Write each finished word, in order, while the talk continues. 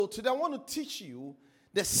So today I want to teach you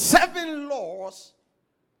the 7 laws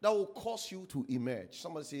that will cause you to emerge.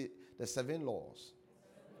 Somebody say the 7 laws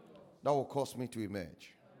that will cause me to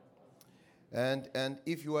emerge. And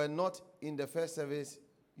if you are not in the first service,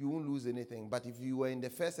 you won't lose anything. But if you were in the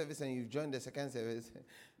first service and you joined the second service,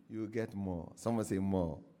 you will get more. Someone say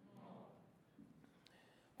more.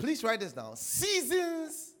 Please write this down.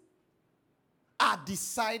 Seasons are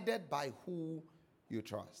decided by who you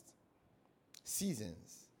trust.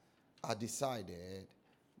 Seasons are decided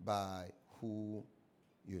by who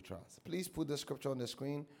you trust. Please put the scripture on the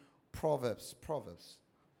screen. Proverbs.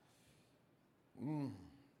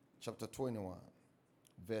 Chapter 21,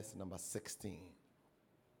 verse number 16.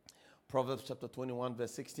 Proverbs chapter 21,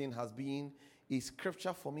 verse 16 has been a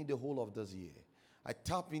scripture for me the whole of this year. I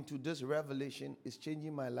tap into this revelation. It's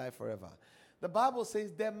changing my life forever. The Bible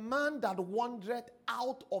says, the man that wandereth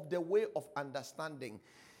out of the way of understanding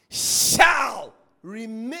shall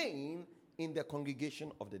remain in the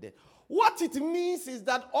congregation of the dead. What it means is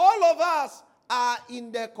that all of us are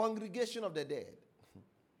in the congregation of the dead.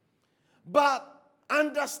 But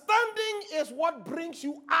understanding is what brings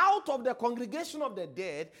you out of the congregation of the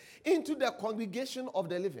dead into the congregation of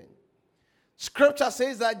the living. Scripture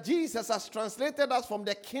says that Jesus has translated us from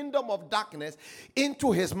the kingdom of darkness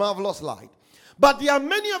into his marvelous light. But there are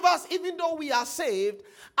many of us, even though we are saved,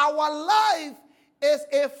 our life is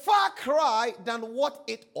a far cry than what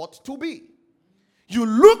it ought to be. You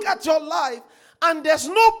look at your life and there's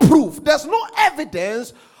no proof, there's no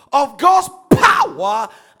evidence of God's power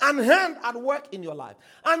and hand at work in your life.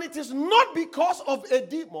 And it is not because of a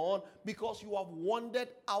demon, because you have wandered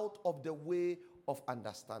out of the way of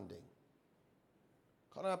understanding.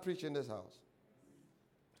 Can I preach in this house?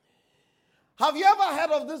 Have you ever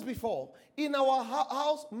heard of this before? In our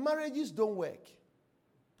house, marriages don't work.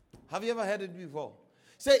 Have you ever heard it before?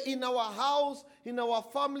 Say, in our house, in our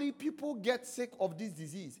family, people get sick of this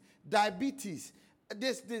disease, diabetes,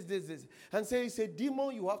 this. And say, it's a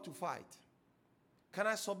demon you have to fight. Can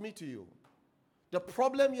I submit to you? The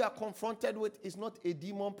problem you are confronted with is not a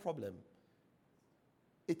demon problem.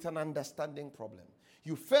 It's an understanding problem.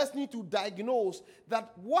 You first need to diagnose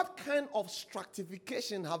that what kind of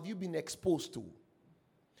stratification have you been exposed to?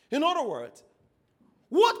 In other words,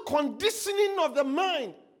 what conditioning of the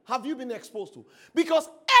mind have you been exposed to? Because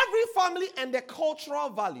every family and the cultural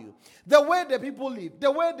value, the way the people live, the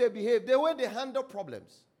way they behave, the way they handle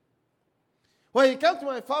problems. When you come to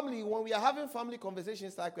my family, when we are having family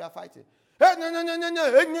conversations like we are fighting, that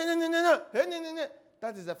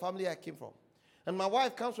is the family I came from. And my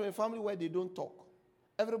wife comes from a family where they don't talk.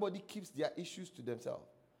 Everybody keeps their issues to themselves.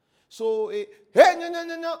 So,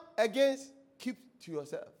 against, keep to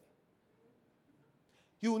yourself.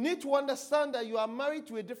 You need to understand that you are married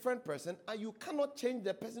to a different person and you cannot change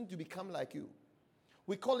the person to become like you.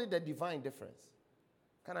 We call it the divine difference.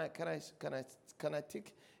 Can I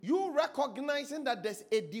take? You recognizing that there's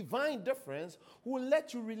a divine difference will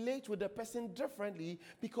let you relate with the person differently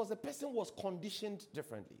because the person was conditioned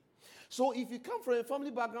differently. So if you come from a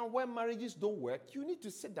family background where marriages don't work, you need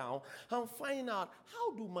to sit down and find out,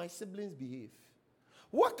 how do my siblings behave?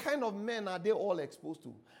 What kind of men are they all exposed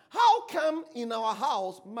to? How come in our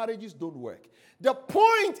house marriages don't work? The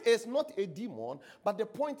point is not a demon, but the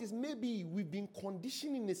point is maybe we've been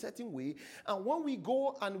conditioned in a certain way, and when we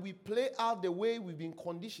go and we play out the way we've been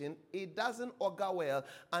conditioned, it doesn't augur well,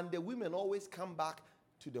 and the women always come back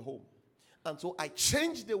to the home. And so I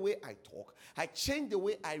change the way I talk. I change the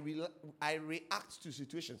way I react to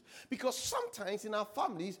situations. Because sometimes in our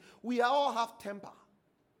families, we all have temper.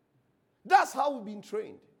 That's how we've been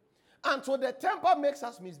trained. And so the temper makes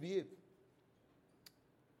us misbehave.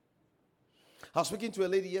 I was speaking to a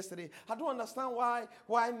lady yesterday. I don't understand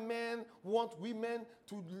why men want women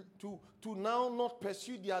to now not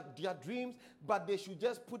pursue their dreams, but they should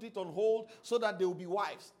just put it on hold so that they will be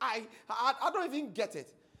wives. I don't even get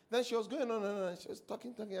it. Then she was going on. She was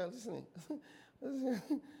talking, I was listening. I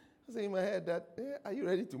was in my head that, are you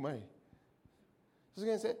ready to marry? She was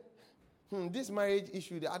going to say, this marriage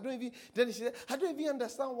issue, then she said, I don't even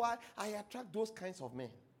understand why I attract those kinds of men.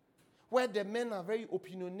 Where the men are very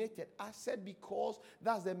opinionated. I said, because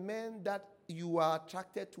that's the men that you are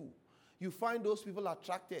attracted to. You find those people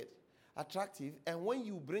attractive, and when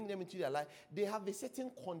you bring them into their life, they have a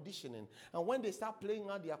certain conditioning. And when they start playing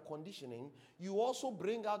out their conditioning, you also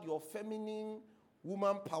bring out your feminine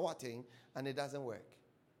woman power thing, and it doesn't work.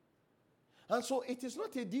 And so it is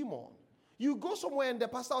not a demon. You go somewhere and the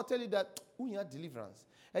pastor will tell you that, you have deliverance.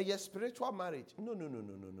 And your spiritual marriage. No.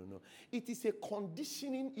 It is a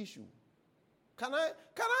conditioning issue. Can I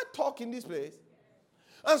talk in this place?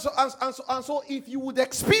 And so if you would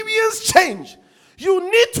experience change, You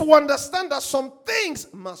need to understand that some things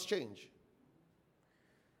must change.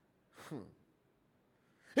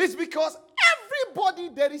 It's because everybody,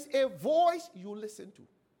 there is a voice you listen to.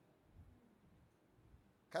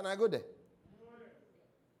 Can I go there?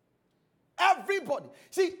 Everybody.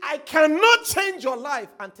 See, I cannot change your life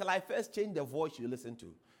until I first change the voice you listen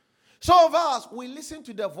to. Some of us, we listen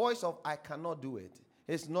to the voice of I cannot do it.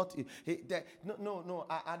 It's not,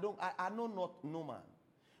 I know not no man.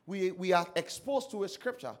 We are exposed to a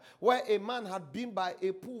scripture where a man had been by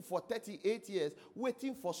a pool for 38 years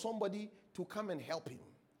waiting for somebody to come and help him.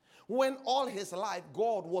 When all his life,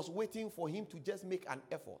 God was waiting for him to just make an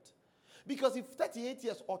effort. Because if 38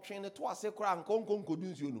 years or train it twice,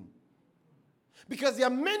 because there are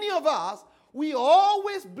many of us, we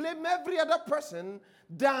always blame every other person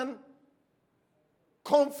than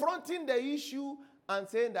confronting the issue and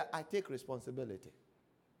saying that I take responsibility.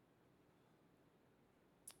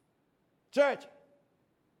 Church,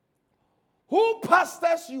 who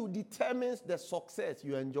pastors you determines the success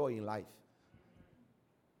you enjoy in life.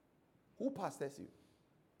 Who pastors you?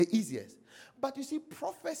 The easiest. But you see,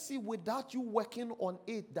 prophecy without you working on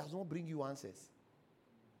it does not bring you answers.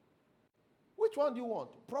 Which one do you want?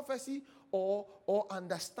 Prophecy or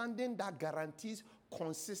understanding that guarantees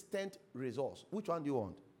consistent results? Which one do you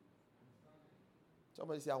want?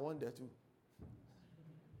 Somebody say, I want that too.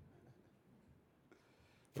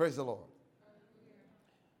 Praise the Lord.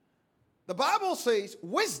 The Bible says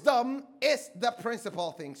wisdom is the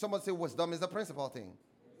principal thing. Somebody say wisdom is the principal thing.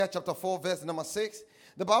 Chapter 4, verse number 6.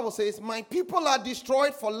 The Bible says, my people are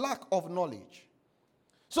destroyed for lack of knowledge.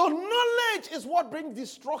 So knowledge is what brings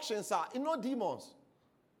destruction, sir. You know demons.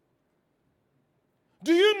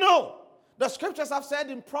 Do you know the scriptures have said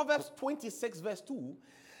in Proverbs 26, verse 2,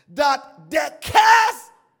 that the curse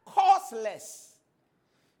causeless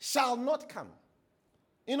shall not come.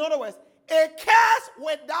 In other words, a curse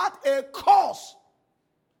without a cause.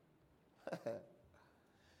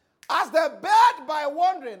 As the bird by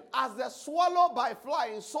wandering, as the swallow by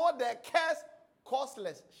flying, so the curse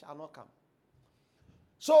causeless shall not come.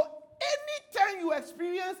 So anytime you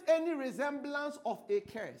experience any resemblance of a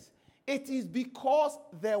curse, it is because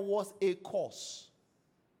there was a cause.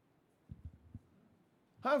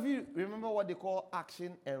 How of you remember what they call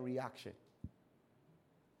action and reaction?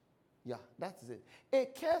 Yeah, that's it. A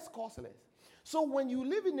curse causeless. So when you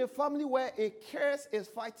live in a family where a curse is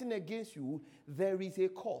fighting against you, there is a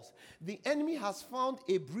cause. The enemy has found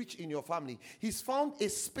a breach in your family. He's found a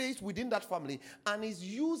space within that family and is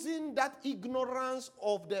using that ignorance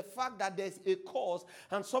of the fact that there's a cause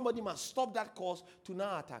and somebody must stop that cause to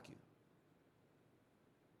now attack you.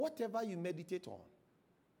 Whatever you meditate on.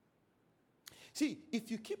 See,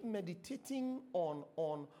 if you keep meditating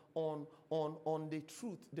on the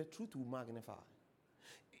truth will magnify.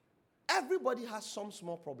 Everybody has some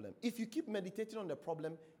small problem. If you keep meditating on the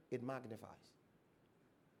problem, it magnifies.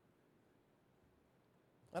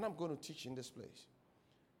 And I'm going to teach in this place.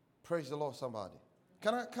 Praise the Lord, somebody.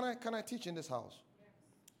 Can I teach in this house?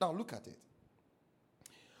 Now look at it.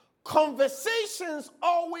 Conversations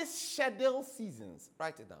always schedule seasons.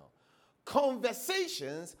 Write it down.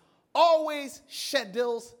 Conversations always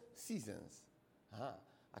schedules seasons.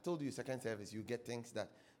 I told you second service, you get things that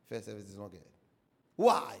first service does not get.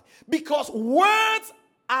 Why? Because words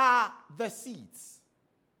are the seeds.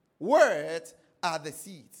 Words are the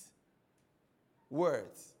seeds.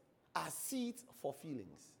 Words are seeds for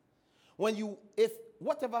feelings. If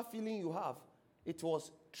whatever feeling you have, it was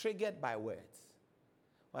triggered by words.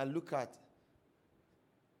 When I look at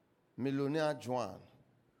Millionaire Joan,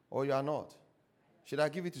 or you are not. Should I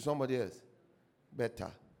give it to somebody else? Better.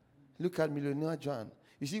 Look at Millionaire Joan.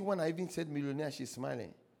 You see, when I even said millionaire, she's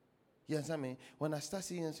smiling. You understand me? When I start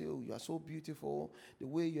seeing and say, oh, you are so beautiful, the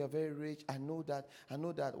way you are very rich, I know that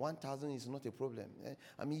 1,000 is not a problem.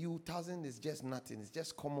 I mean, 1,000 is just nothing. It's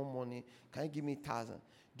just common money. Can you give me 1,000?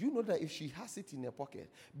 Do you know that if she has it in her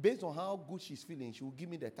pocket, based on how good she's feeling, she will give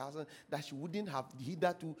me the 1,000 that she wouldn't have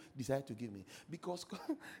hitherto decided to give me?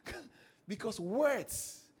 Because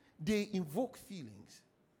words, they invoke feelings.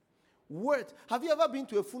 Words. Have you ever been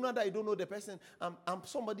to a funeral that you don't know the person and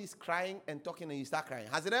somebody is crying and talking and you start crying?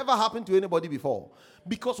 Has it ever happened to anybody before?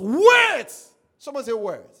 Because words, someone say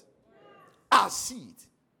words, are seeds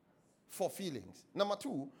for feelings. Number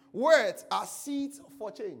 2, words are seeds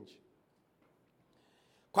for change.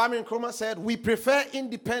 Kwame Nkrumah said, we prefer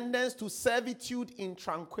independence to servitude in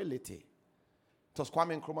tranquility. It was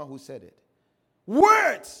Kwame Nkrumah who said it.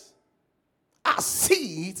 Words are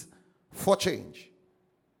seeds for change.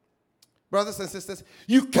 Brothers and sisters,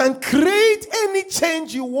 you can create any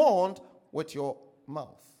change you want with your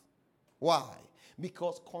mouth. Why?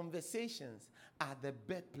 Because conversations are the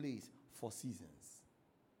birthplace for seasons.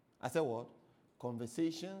 I said what?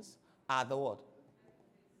 Conversations are the what?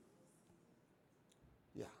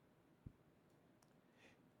 Yeah.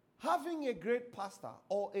 Having a great pastor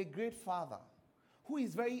or a great father who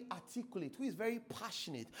is very articulate, who is very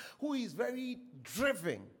passionate, who is very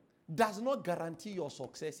driven, does not guarantee your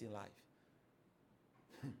success in life.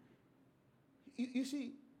 You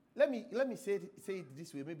see, let me say it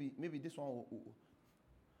this way. Maybe this one will.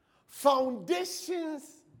 Foundations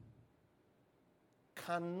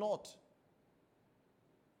cannot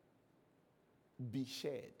be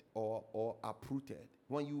shared or uprooted.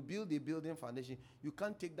 When you build a building foundation, you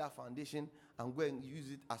can't take that foundation and go and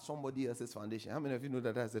use it as somebody else's foundation. How many of you know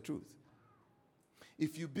that that's the truth?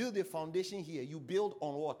 If you build a foundation here, you build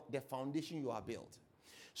on what? The foundation you are built.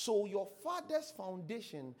 So your father's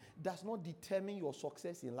foundation does not determine your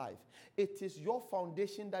success in life. It is your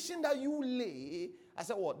foundation that you lay. I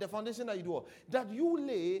said what? The foundation that you do. That you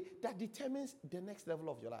lay that determines the next level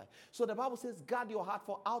of your life. So the Bible says, guard your heart,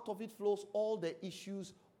 for out of it flows all the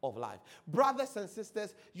issues of life. Brothers and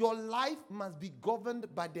sisters, your life must be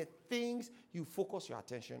governed by the things you focus your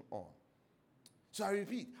attention on. So I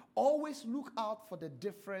repeat, always look out for the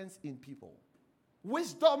difference in people.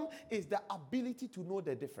 Wisdom is the ability to know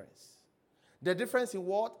the difference. The difference in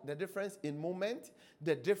what? The difference in moment,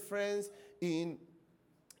 the difference in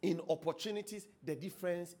opportunities, the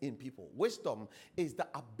difference in people. Wisdom is the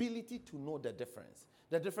ability to know the difference.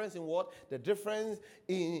 The difference in what? The difference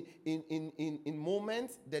in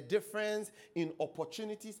moments, the difference in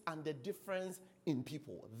opportunities, and the difference in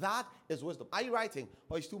people. That is wisdom. Are you writing?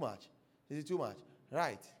 Or is it too much? Is it too much?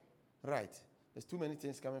 Right. There's too many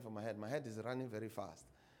things coming from my head. My head is running very fast.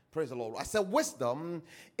 Praise the Lord. I said wisdom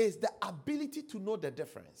is the ability to know the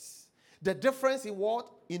difference. The difference in what?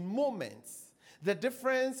 In moments. The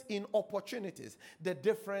difference in opportunities. The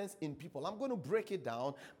difference in people. I'm going to break it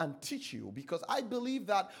down and teach you, because I believe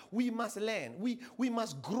that we must learn. We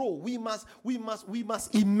must grow. We must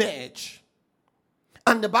emerge.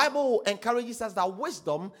 And the Bible encourages us that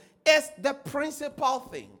wisdom is the principal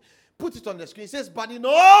thing. Put it on the screen. It says, but in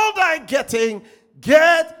all thy getting,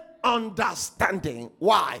 get understanding.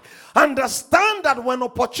 Why? Understand that when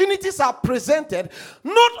opportunities are presented,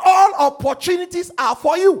 not all opportunities are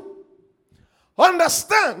for you.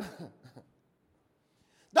 Understand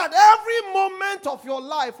that every moment of your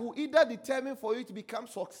life will either determine for you to become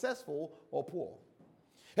successful or poor.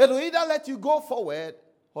 It will either let you go forward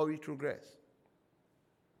or retrogress.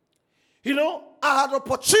 You know, I had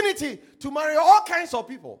opportunity to marry all kinds of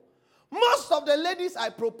people. Most of the ladies I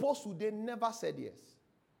proposed to, they never said yes.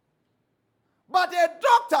 But a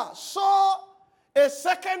doctor saw a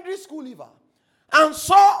secondary school leaver and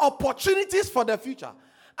saw opportunities for the future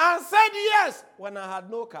and said yes when I had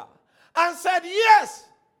no car, and said yes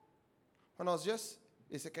when I was just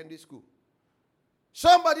in secondary school.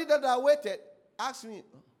 Somebody that I waited asked me,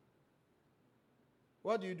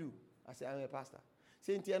 what do you do? I said, I'm a pastor.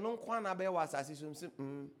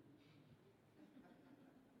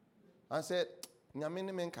 And said,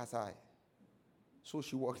 so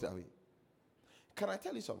she walked away. Can I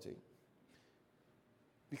tell you something?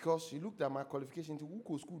 Because she looked at my qualification to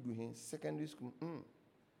who school do here, secondary school.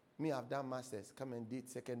 Me, I've done masters, come and date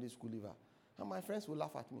secondary school leaver. And my friends will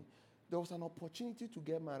laugh at me. There was an opportunity to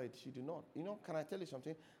get married. She did not. You know, can I tell you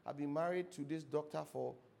something? I've been married to this doctor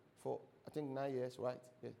for I think 9 years, right?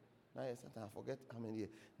 Yes. 9 years, I forget how many years.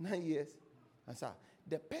 9 years. And sir,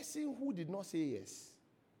 the person who did not say yes,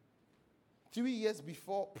 3 years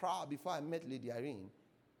before I met Lady Irene,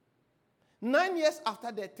 9 years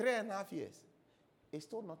after the 3.5 years, is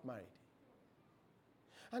still not married.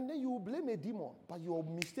 And then you will blame a demon, but your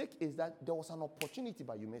mistake is that there was an opportunity,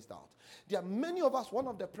 but you missed out. There are many of us, one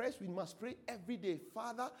of the prayers we must pray every day,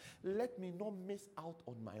 Father, let me not miss out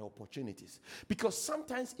on my opportunities. Because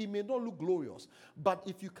sometimes it may not look glorious, but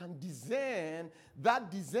if you can discern, that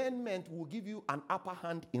discernment will give you an upper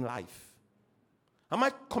hand in life. Am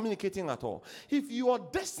I communicating at all? If your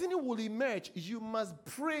destiny will emerge, you must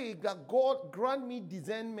pray that God grant me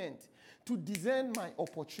discernment to discern my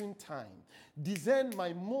opportune time, discern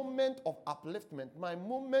my moment of upliftment, my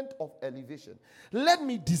moment of elevation. Let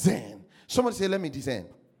me discern. Somebody say, let me discern.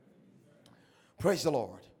 Praise the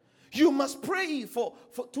Lord. You must pray for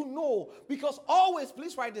to know, because always,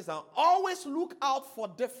 please write this down, always look out for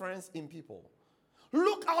difference in people.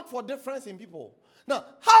 Look out for difference in people. Now,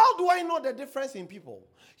 how do I know the difference in people?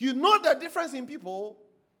 You know the difference in people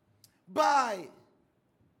by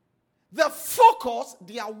the focus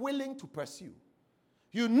they are willing to pursue.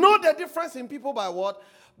 You know the difference in people by what?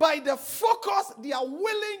 By the focus they are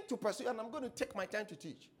willing to pursue. And I'm going to take my time to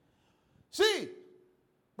teach. See,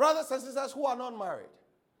 Brothers and sisters who are not married,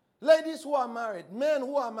 ladies who are married, men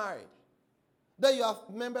who are married, that you are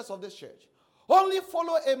members of this church. Only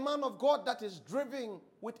follow a man of God that is driven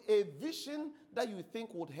with a vision that you think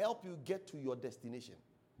would help you get to your destination.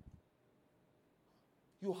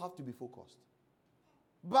 You have to be focused.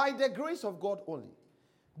 By the grace of God only.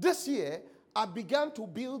 This year, I began to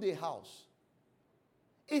build a house.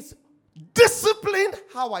 It's disciplined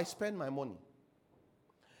how I spend my money.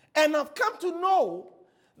 And I've come to know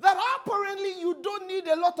that apparently you don't need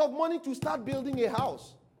a lot of money to start building a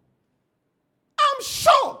house. I'm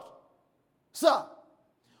shocked. Sir,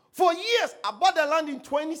 for years, I bought the land in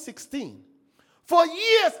 2016. For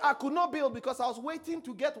years, I could not build because I was waiting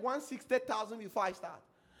to get 160,000 before I start.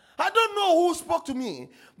 I don't know who spoke to me,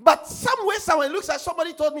 but somewhere, it looks like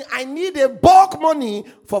somebody told me I need a bulk money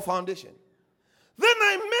for foundation. Then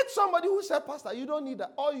I met somebody who said, Pastor, you don't need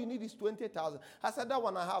that. All you need is 20,000. I said, that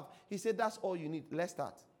one I have. He said, that's all you need. Let's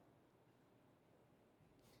start.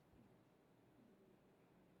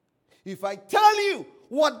 If I tell you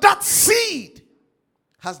what that seed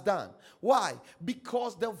has done. Why?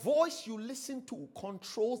 Because the voice you listen to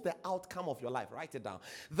controls the outcome of your life. Write it down.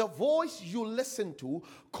 The voice you listen to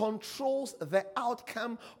controls the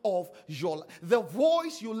outcome of your life. The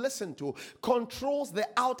voice you listen to controls the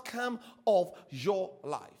outcome of your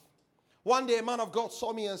life. One day a man of God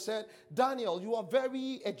saw me and said, Daniel, you are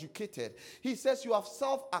very educated. He says you have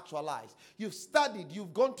self-actualized. You've studied.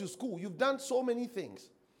 You've gone to school. You've done so many things.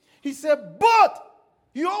 He said, but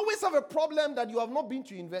you always have a problem that you have not been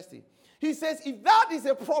to university. He says, if that is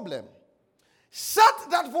a problem,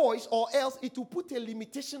 shut that voice or else it will put a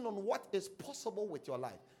limitation on what is possible with your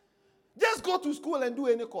life. Just go to school and do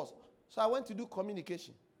any course. So I went to do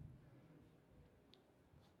communication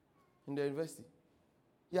in the university.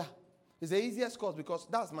 Yeah, it's the easiest course because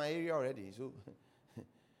that's my area already. So I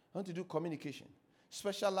want to do communication.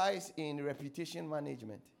 Specialize in reputation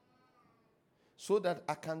management so that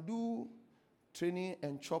I can do training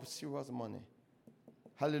and chop serious money.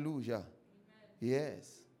 Hallelujah. Amen.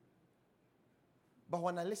 Yes. But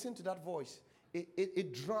when I listen to that voice,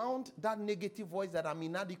 it drowned that negative voice that I'm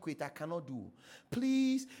inadequate, I cannot do.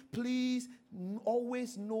 Please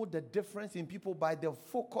always know the difference in people by the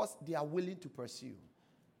focus they are willing to pursue.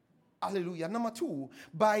 Hallelujah. Number 2,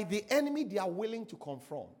 by the enemy they are willing to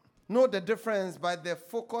confront. Know the difference by the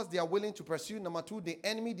focus they are willing to pursue. Number 2, the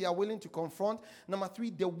enemy they are willing to confront. Number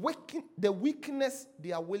 3, the weakness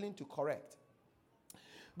they are willing to correct.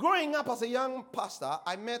 Growing up as a young pastor,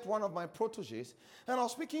 I met one of my proteges, and I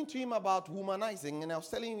was speaking to him about womanizing, and I was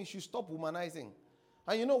telling him he should stop womanizing.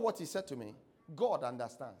 And you know what he said to me? God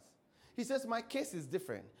understands. He says, my case is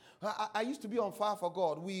different. I used to be on fire for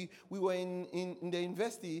God. We were in the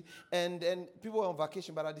university, and people were on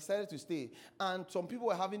vacation, but I decided to stay. And some people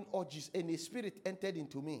were having orgies, and a spirit entered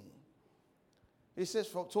into me. He says,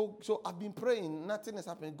 so I've been praying, nothing is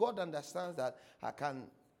happening. God understands that I can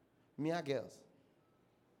mere girls.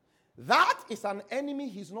 That is an enemy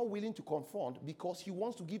he's not willing to confront because he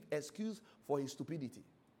wants to give excuse for his stupidity.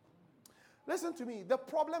 Listen to me. The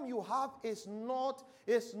problem you have is not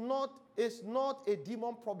a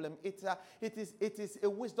demon problem. It is a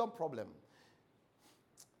wisdom problem.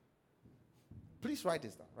 Please write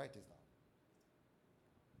this down. Write this down.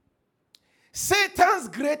 Satan's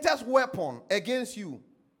greatest weapon against you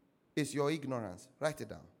is your ignorance. Write it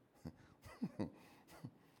down.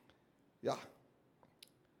 Yeah.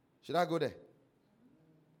 Should I go there?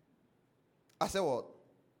 I said what?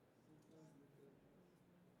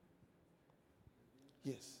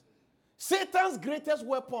 Yes. Satan's greatest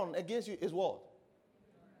weapon against you is what?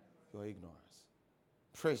 Your ignorance.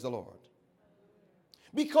 Praise the Lord.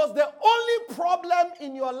 Because the only problem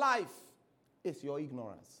in your life is your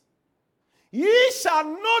ignorance. Ye shall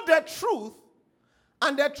know the truth,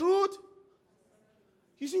 and the truth,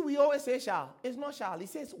 you see, we always say shall. It's not shall. It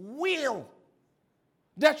says will.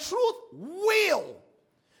 The truth will.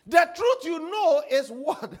 The truth you know is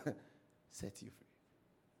what set you free.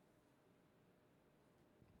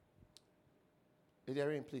 Lady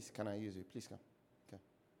Irene, please, can I use you? Please come.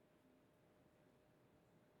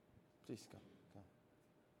 Please come.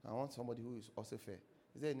 I want somebody who is also fair.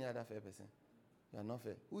 Is there any other fair person? You are not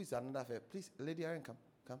fair. Who is another fair? Please, Lady Irene, come.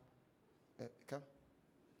 Come.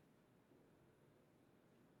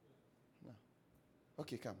 No.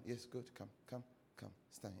 Okay, come. Yes, good. Come.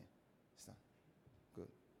 Stand here. Stand. Good.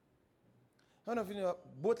 How many of you know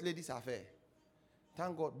both ladies are fair?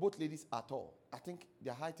 Thank God, both ladies are tall. I think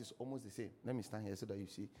their height is almost the same. Let me stand here so that you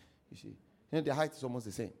see. You know, their height is almost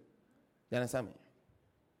the same. You understand me?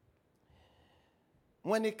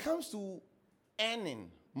 When it comes to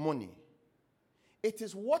earning money, It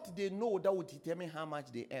is what they know that will determine how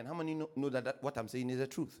much they earn. How many know that what I'm saying is the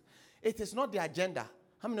truth? It is not the agenda.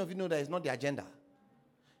 How many of you know that it's not the agenda?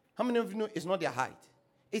 How many of you know it's not their height?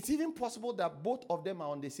 It's even possible that both of them are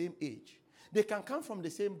on the same age. They can come from the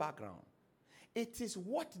same background. It is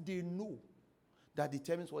what they know that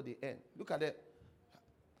determines what they earn. Look at that.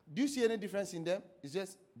 Do you see any difference in them? It's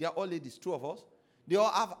just they are all ladies, two of us. They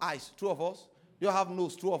all have eyes, two of us. They all have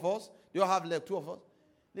nose, two of us. They all have leg, two of us.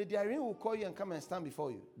 Lady Irene will call you and come and stand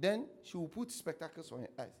before you. Then she will put spectacles on her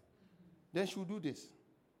eyes. Then she will do this.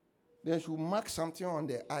 Then she will mark something on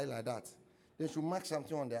their eye like that. Then she will mark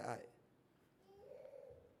something on their eye.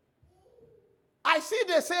 I see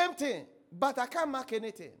the same thing, but I can't mark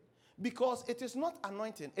anything. Because it is not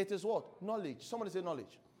anointing. It is what? Knowledge. Somebody say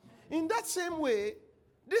knowledge. In that same way,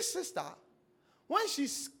 this sister, when she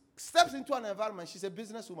steps into an environment, she's a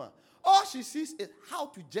businesswoman. All she sees is how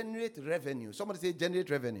to generate revenue. Somebody say generate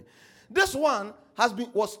revenue. This one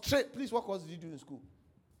was straight. Please, what course did you do in school?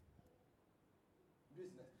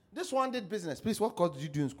 Business. This one did business. Please, what course did you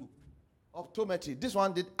do in school? Optometry. This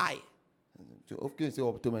one did eye. Okay, say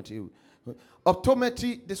optometry.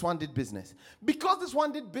 Optometry, this one did business. Because this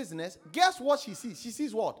one did business, guess what she sees? She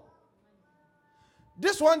sees what?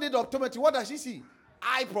 This one did optometry. What does she see?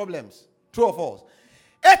 Eye problems. True or false?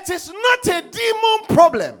 It is not a demon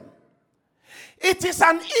problem. It is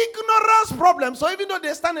an ignorance problem. So even though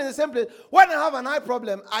they stand in the same place, when I have an eye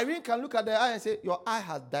problem, Irene can look at the eye and say, your eye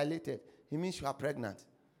has dilated. It means you are pregnant.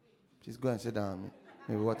 Please go and sit down.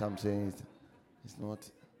 Maybe what I'm saying is not.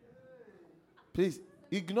 Please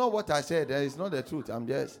ignore what I said. It's not the truth.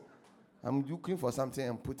 I'm looking for something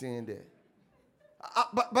and putting in there.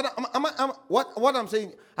 What I'm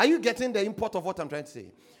saying, are you getting the import of what I'm trying to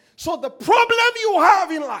say? So the problem you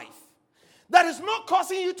have in life that is not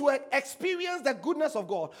causing you to experience the goodness of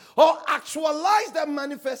God or actualize the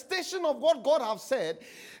manifestation of what God has said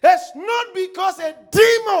is not because a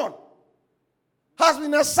demon has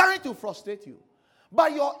been assigned to frustrate you.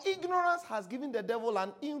 But your ignorance has given the devil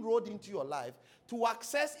an inroad into your life to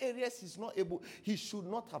access areas he should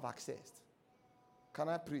not have accessed. Can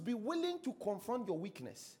I pray? Be willing to confront your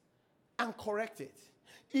weakness and correct it.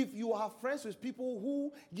 If you are friends with people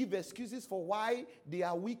who give excuses for why they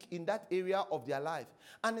are weak in that area of their life,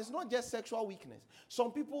 and it's not just sexual weakness.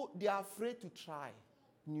 Some people, they are afraid to try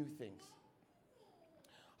new things.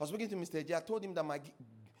 I was speaking to Mr. J. I told him that my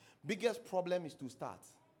biggest problem is to start.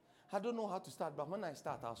 I don't know how to start, but when I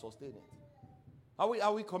start, I'll sustain it.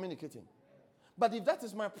 Are we communicating? But if that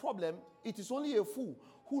is my problem, it is only a fool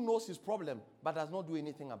who knows his problem but does not do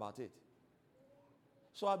anything about it.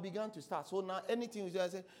 So I began to start. So now anything you do, I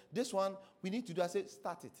say, this one we need to do. I said,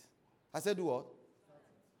 start it. I said, do what?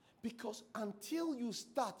 Because until you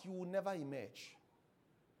start, you will never emerge.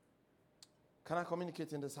 Can I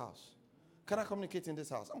communicate in this house? Can I communicate in this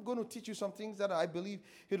house? I'm going to teach you some things that I believe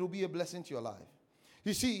it will be a blessing to your life.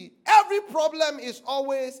 You see, every problem is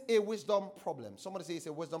always a wisdom problem. Somebody say it's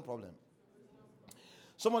a wisdom problem.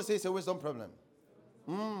 Somebody say it's a wisdom problem.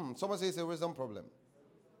 Somebody say it's a wisdom problem.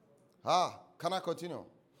 Can I continue?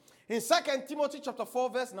 In 2 Timothy chapter 4,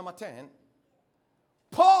 verse number 10,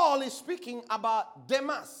 Paul is speaking about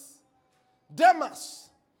Demas. Demas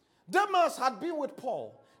had been with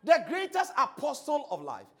Paul, the greatest apostle of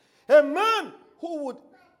life. A man who would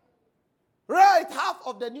write half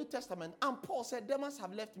of the New Testament. And Paul said, Demas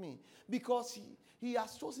have left me because he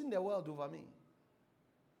has chosen the world over me.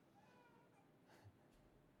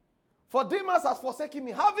 For Demas has forsaken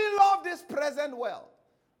me, having loved this present world,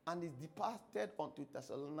 and is departed unto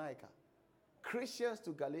Thessalonica, Christians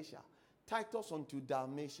to Galatia, Titus unto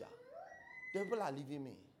Dalmatia. The people are leaving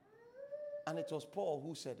me. And it was Paul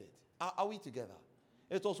who said it. Are we together?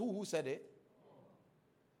 It was who said it?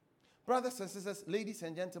 Brothers and sisters, ladies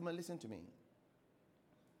and gentlemen, listen to me.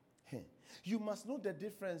 You must know the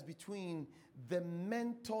difference between the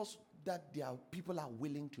mentors that people are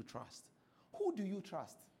willing to trust. Who do you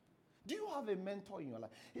trust? Do you have a mentor in your life?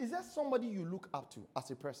 Is there somebody you look up to as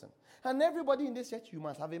a person? And everybody in this church, you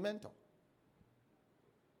must have a mentor.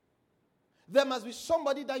 There must be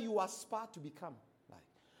somebody that you aspire to become like.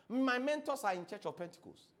 My mentors are in Church of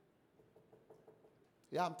Pentecost.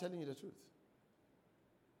 Yeah, I'm telling you the truth.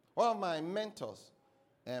 One of my mentors,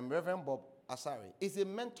 Reverend Bob Asari, is a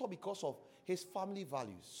mentor because of his family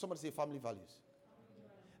values. Somebody say family values.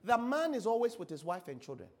 The man is always with his wife and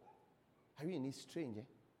children. I mean, it's strange, eh?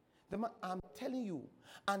 The man, I'm telling you,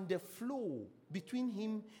 and the flow between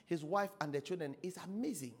him, his wife, and the children is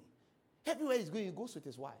amazing. Everywhere he's going, he goes with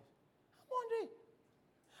his wife. I'm wondering.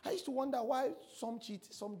 I used to wonder why some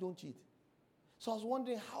cheat, some don't cheat. So I was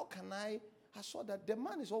wondering, how can I saw that the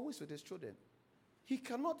man is always with his children. He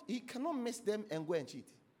cannot miss them and go and cheat.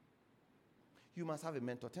 You must have a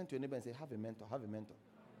mentor. Turn to your neighbor and say, have a mentor, have a mentor.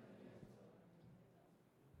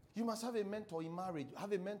 You must have a mentor in marriage,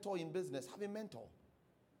 have a mentor in business, have a mentor.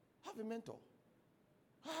 Have a mentor.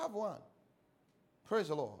 I have one. Praise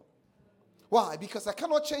the Lord. Why? Because I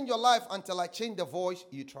cannot change your life until I change the voice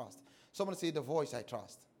you trust. Someone say, the voice I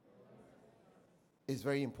trust. It's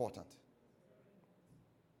very important.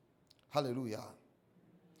 Hallelujah.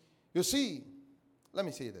 You see, let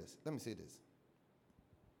me say this.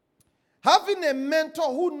 Having a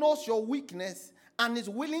mentor who knows your weakness and is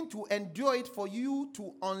willing to endure it for you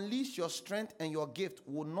to unleash your strength and your gift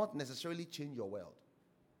will not necessarily change your world.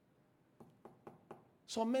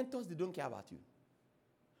 Some mentors, they don't care about you.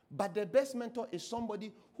 But the best mentor is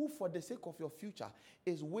somebody who, for the sake of your future,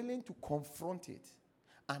 is willing to confront it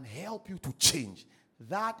and help you to change.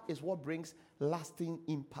 That is what brings lasting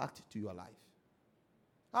impact to your life.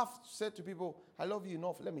 I've said to people, I love you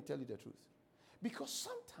enough, let me tell you the truth. Because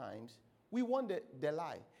sometimes we want the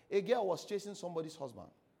lie. A girl was chasing somebody's husband.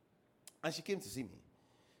 And she came to see me.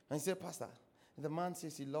 And she said, Pastor, the man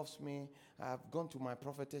says he loves me. I've gone to my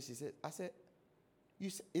prophetess. I said,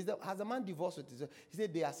 has the man divorced with his? He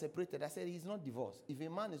said, they are separated. I said, he's not divorced. If a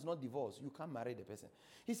man is not divorced, you can't marry the person.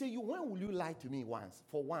 He said, when will you lie to me once?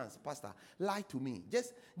 For once, Pastor, lie to me.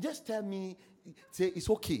 Just tell me, say, it's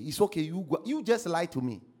okay. You just lie to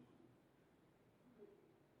me.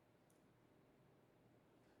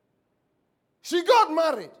 She got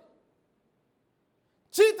married,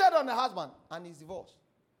 cheated on the husband, and is divorced.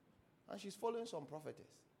 And she's following some prophetess.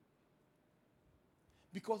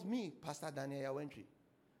 Because me, Pastor Daniel Yaw Antwi,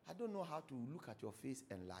 I don't know how to look at your face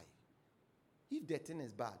and lie. If the thing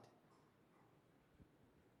is bad,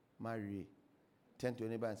 marry. Turn to your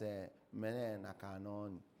neighbor and say, Mene na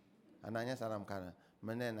kanon. And I said, I'm kind of,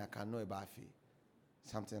 Mene na kano ebafi.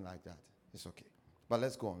 Something like that. It's okay. But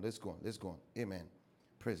let's go on. Amen.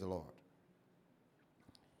 Praise the Lord.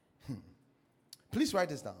 Please write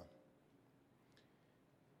this down.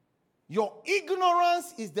 Your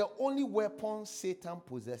ignorance is the only weapon Satan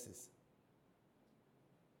possesses.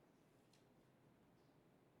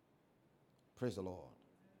 Praise the Lord.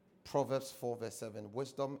 Proverbs 4 verse 7.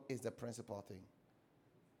 Wisdom is the principal thing.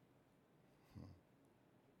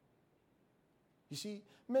 You see,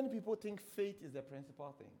 many people think faith is the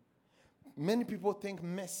principal thing. Many people think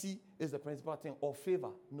mercy is the principal thing or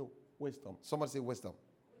favor. No, wisdom. Somebody say wisdom.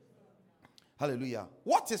 Hallelujah.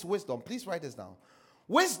 What is wisdom? Please write this down.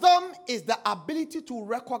 Wisdom is the ability to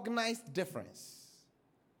recognize difference.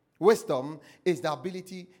 Wisdom is the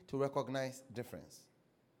ability to recognize difference.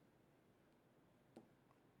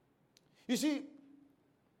 You see,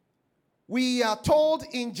 we are told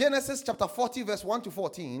in Genesis chapter 40 verse 1 to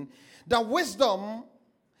 14 that wisdom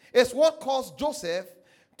is what caused Joseph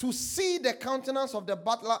to see the countenance of the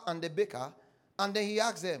butler and the baker, and then he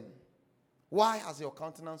asked them, why has your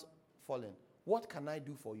countenance fallen? What can I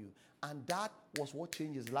do for you? And that was what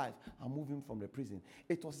changed his life and moved him from the prison.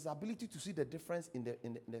 It was his ability to see the difference in the.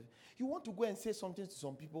 You want to go and say something to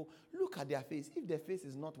some people, look at their face. If their face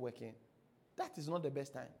is not working, that is not the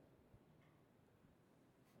best time.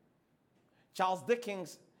 Charles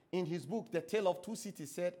Dickens, in his book, The Tale of Two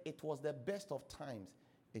Cities, said it was the best of times,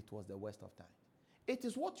 it was the worst of times. It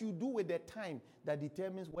is what you do with the time that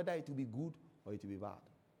determines whether it will be good or it will be bad.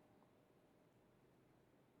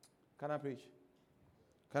 Can I preach?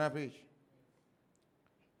 Can I preach?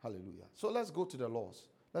 Hallelujah. So let's go to the laws.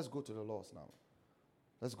 Let's go to the laws now.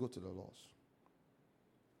 Let's go to the laws.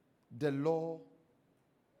 The law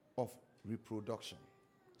of reproduction.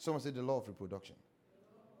 Someone say the law of reproduction.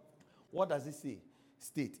 What does it say?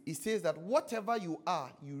 State. It says that whatever you are,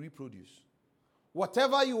 you reproduce.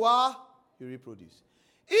 Whatever you are, you reproduce.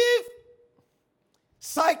 If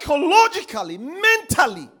psychologically,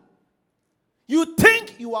 mentally, you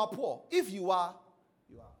think you are poor, if you are,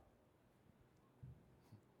 you are.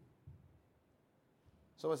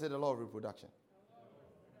 Someone say the law of reproduction.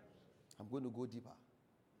 I'm going to go deeper.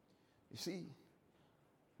 You see,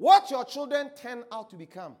 what your children turn out to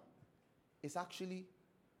become is actually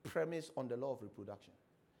premised on the law of reproduction.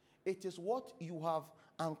 It is what you have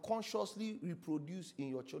unconsciously reproduced in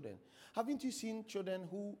your children. Haven't you seen children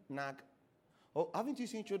who nag? Or haven't you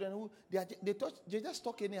seen children who they just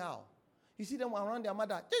talk anyhow? You see them around their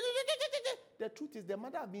mother. The truth is the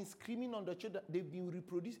mother have been screaming on the children. They've been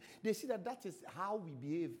reproduced. They see that is how we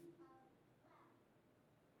behave.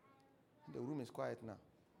 The room is quiet now.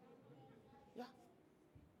 Yeah.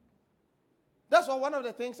 That's why one of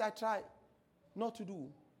the things I try not to do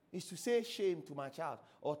is to say shame to my child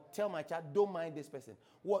or tell my child, don't mind this person.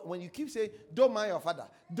 When you keep saying, don't mind your father,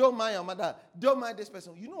 don't mind your mother, don't mind this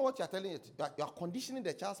person, you know what you're telling it? You're conditioning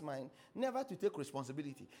the child's mind never to take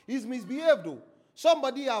responsibility. He's misbehaved though.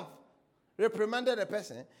 Somebody have reprimanded a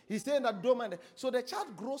person. He's saying that don't mind. So the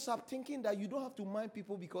child grows up thinking that you don't have to mind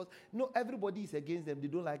people because no, everybody is against them. They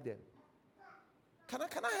don't like them. Can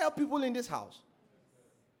I help people in this house?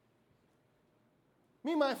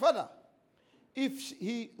 Me, my father. I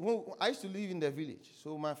used to live in the village,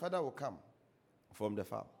 so my father will come from the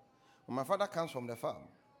farm. When my father comes from the farm,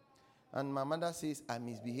 and my mother says, I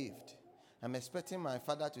misbehaved. I'm expecting my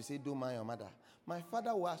father to say, don't mind your mother. My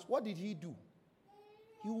father will ask, what did he do?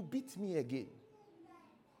 He will beat me again.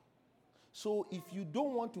 So if you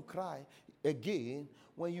don't want to cry again,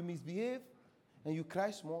 when you misbehave and you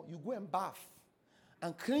cry small, you go and bath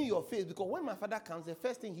and clean your face, because when my father comes, the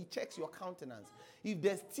first thing he checks your countenance. If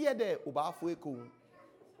there's tear there,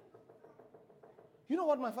 you know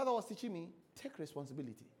what my father was teaching me? Take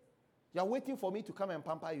responsibility. You're waiting for me to come and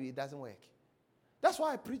pamper you. It doesn't work. That's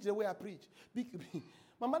why I preach the way I preach.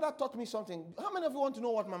 My mother taught me something. How many of you want to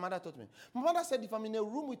know what my mother taught me? My mother said if I'm in a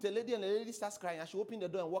room with a lady and the lady starts crying, I should open the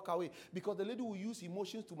door and walk away, because the lady will use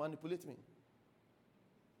emotions to manipulate me.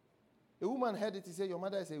 A woman heard it. He said, your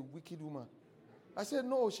mother is a wicked woman. I said,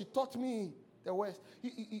 no, she taught me the worst.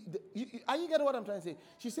 Are you getting what I'm trying to say?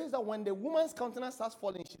 She says that when the woman's countenance starts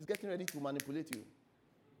falling, she's getting ready to manipulate you.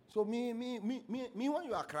 So me, when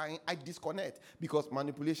you are crying, I disconnect, because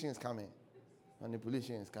manipulation is coming.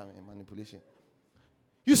 Manipulation is coming. Manipulation.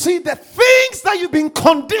 You see, the things that you've been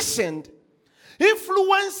conditioned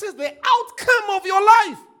influences the outcome of your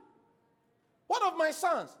life. One of my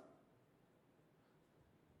sons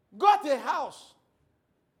got a house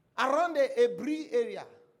around the Ebri area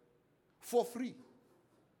for free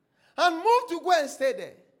and moved to go and stay there.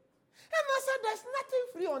 And I said, there's nothing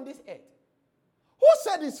free on this earth. Who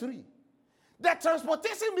said it's free? The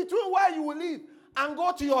transportation between where you will live and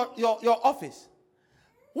go to your office.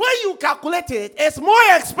 When you calculate it, it's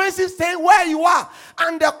more expensive staying where you are,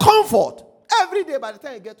 and the comfort. Every day, by the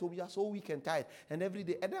time you get home, you are so weak and tired. And every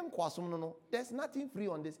day, there's nothing free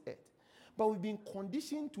on this earth. But we've been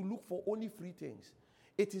conditioned to look for only free things.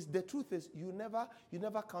 The truth is, you never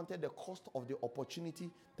counted the cost of the opportunity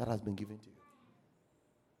that has been given to you.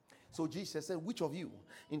 So Jesus said, which of you,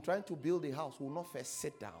 in trying to build a house, will not first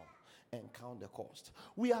sit down and count the cost?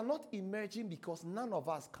 We are not emerging because none of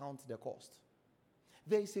us count the cost.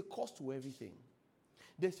 There is a cost to everything.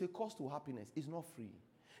 There's a cost to happiness. It's not free.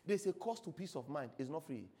 There's a cost to peace of mind. It's not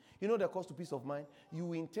free. You know the cost to peace of mind?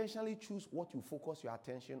 You intentionally choose what you focus your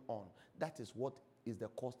attention on. That is what is the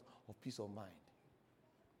cost of peace of mind.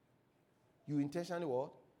 You intentionally what?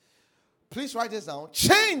 Please write this down.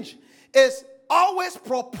 Change is always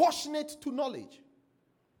proportionate to knowledge.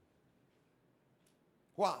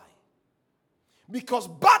 Why? Because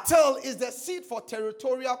battle is the seed for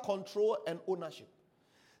territorial control and ownership.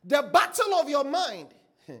 The battle of your mind,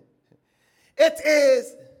 it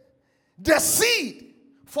is the seed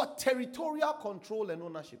for territorial control and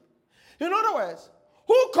ownership. In other words,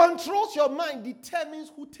 who controls your mind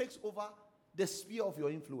determines who takes over the sphere of your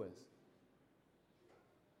influence.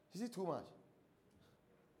 Is it too much?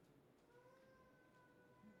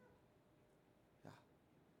 Yeah.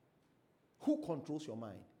 Who controls your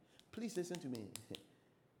mind? Please listen to me.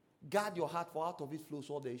 Guard your heart, for out of it flows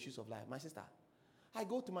all the issues of life. My sister, I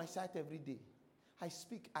go to my site every day. I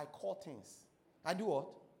speak, I call things. I do what?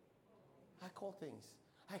 I call things.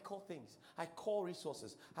 I call things. I call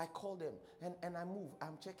resources. I call them. And I move.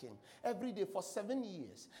 I'm checking. Every day for 7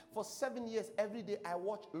 years. For 7 years, every day I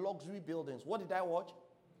watch luxury buildings. What did I watch?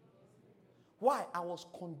 Why? I was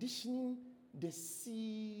conditioning the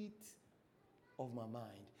seed of my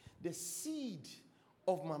mind. The seed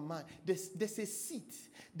of my mind. There's a seat.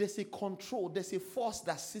 There's a control. There's a force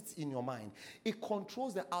that sits in your mind. It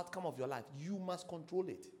controls the outcome of your life. You must control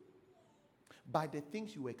it by the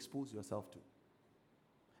things you expose yourself to.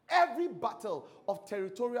 Every battle of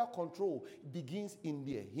territorial control begins in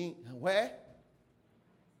there. Where?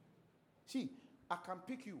 See, I can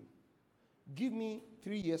pick you. Give me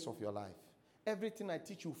 3 years of your life. Everything I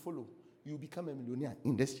teach you follow. You become a millionaire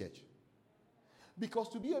in this church. Because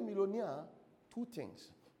to be a millionaire, 2 things.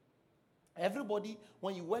 Everybody,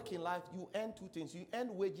 when you work in life, you earn 2 things. You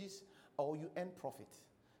earn wages or you earn profit.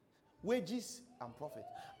 Wages and profit.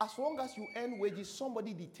 As long as you earn wages,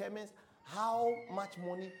 somebody determines how much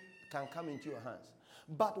money can come into your hands.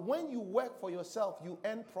 But when you work for yourself, you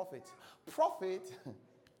earn profit. Profit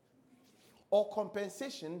or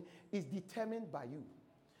compensation is determined by you.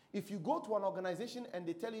 If you go to an organization and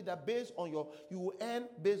they tell you that you will earn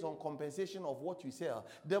based on compensation of what you sell.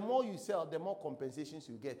 The more you sell, the more compensations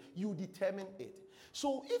you get. You determine it.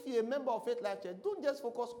 So if you're a member of Faithlife Church, don't just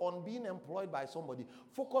focus on being employed by somebody.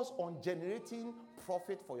 Focus on generating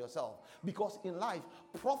profit for yourself. Because in life,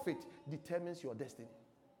 profit determines your destiny.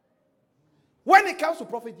 When it comes to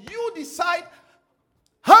profit, you decide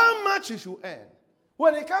how much you should earn.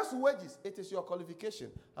 When it comes to wages, it is your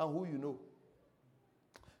qualification and who you know.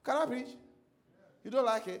 Can I preach? You don't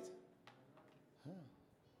like it?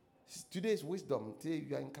 Today is wisdom. Today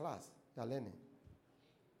you are in class. You are learning.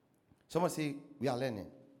 Someone say, we are learning.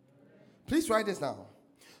 Please write this down.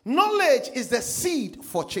 Knowledge is the seed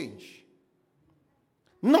for change.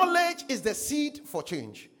 Knowledge is the seed for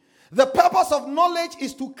change. The purpose of knowledge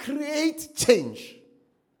is to create change.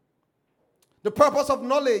 The purpose of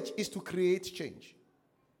knowledge is to create change.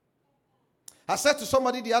 I said to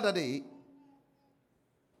somebody the other day,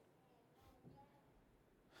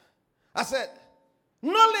 I said,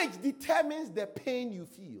 knowledge determines the pain you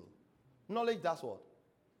feel. Knowledge does what?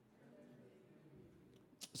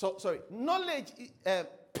 Knowledge,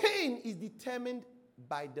 pain is determined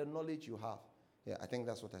by the knowledge you have. Yeah, I think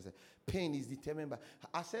that's what I said. Pain is determined by.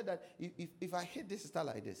 I said that if I hit this sister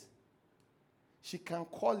like this, she can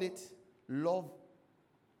call it love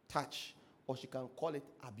touch, or she can call it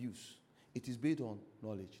abuse. It is based on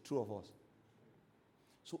knowledge. True of us.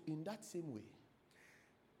 So in that same way,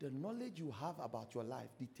 the knowledge you have about your life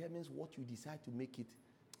determines what you decide to make it.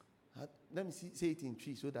 Let me say it in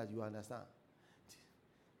three so that you understand.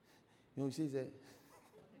 You know, he says that.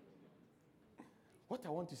 What I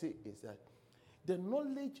want to say is that the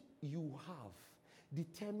knowledge you have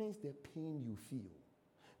determines the pain you feel.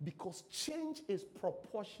 Because change is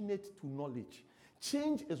proportionate to knowledge.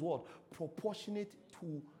 Change is what? Proportionate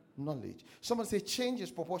to knowledge. Somebody say change is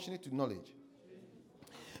proportionate to knowledge.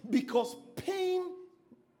 Because pain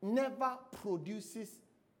never produces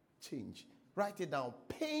change. Write it down.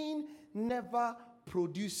 Pain never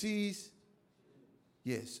produces.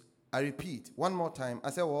 Yes. I repeat. One more time. I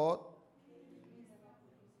said what?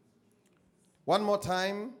 One more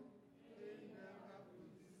time.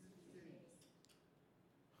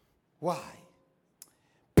 Why?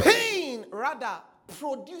 Pain rather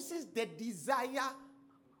produces the desire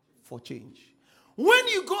for change. When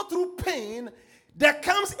you go through pain, there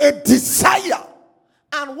comes a desire.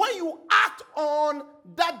 And when you act on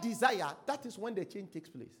that desire, that is when the change takes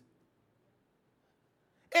place.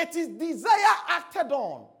 It is desire acted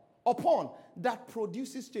upon that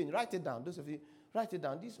produces change. Write it down. Those of you, write it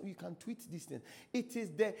down. This you can tweet these things. It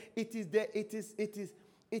is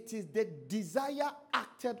the desire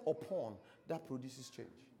acted upon that produces change.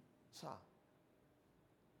 Sir.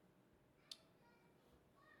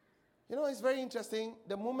 You know, it's very interesting.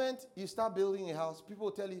 The moment you start building a house,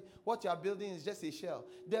 people tell you what you are building is just a shell.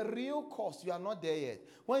 The real cost, you are not there yet.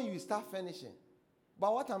 When you start finishing.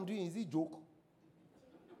 But what I'm doing is a joke.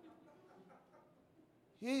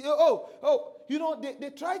 You know, they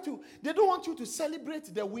don't want you to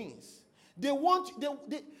celebrate the wins.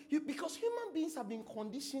 Because human beings have been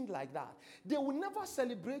conditioned like that. They will never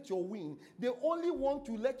celebrate your win. They only want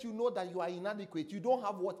to let you know that you are inadequate. You don't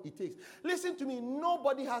have what it takes. Listen to me.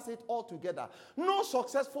 Nobody has it all together. No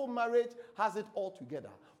successful marriage has it all together.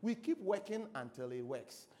 We keep working until it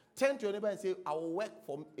works. Turn to your neighbor and say, I will work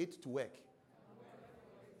for it to work.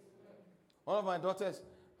 One of my daughters,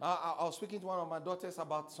 I was speaking to one of my daughters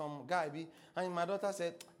about some guy, and my daughter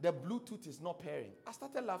said, the Bluetooth is not pairing. I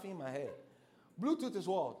started laughing in my head. Bluetooth is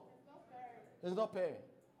what? It's not pairing.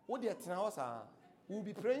 What the we'll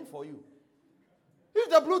be praying for you. If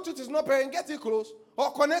the Bluetooth is not pairing, get it close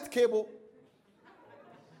or connect cable.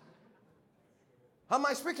 Am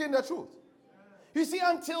I speaking the truth? You see,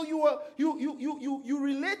 until you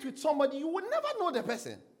relate with somebody, you will never know the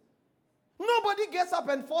person. Nobody gets up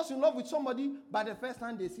and falls in love with somebody by the first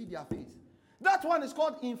time they see their face. That one is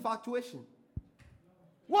called infatuation.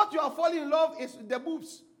 What you are falling in love is the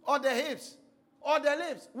boobs or the hips or the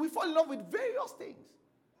lips. We fall in love with various things.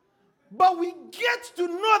 But we get to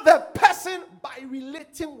know the person by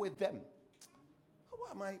relating with them.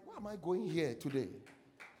 Why am I going here today?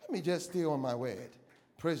 Let me just stay on my word.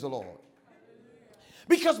 Praise the Lord.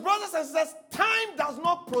 Because brothers and sisters, time does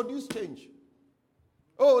not produce change.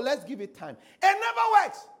 Oh, let's give it time. It never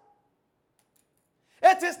works.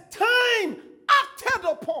 It is time acted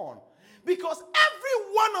upon. Because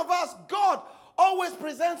every one of us, God always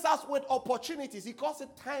presents us with opportunities. He calls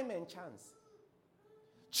it time and chance.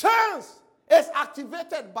 Chance is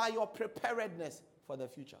activated by your preparedness for the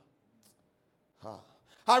future.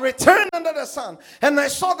 I returned under the sun, and I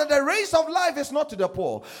saw that the race of life is not to the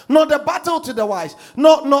poor, nor the battle to the wise.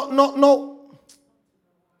 No.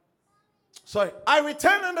 Sorry. I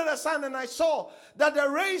returned under the sun, and I saw that the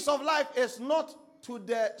race of life is not to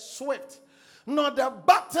the swift, nor the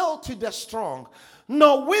battle to the strong,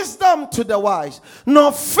 nor wisdom to the wise,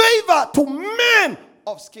 nor favor to men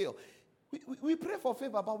of skill. We pray for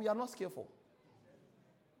favor, but we are not skillful.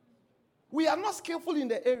 We are not skillful in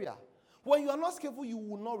the area. When you are not skillful, you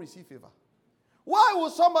will not receive favor. Why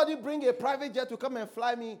would somebody bring a private jet to come and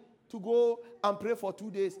fly me to go and pray for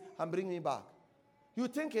 2 days and bring me back? You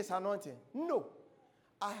think it's anointing? No.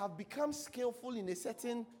 I have become skillful in a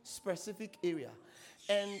certain specific area.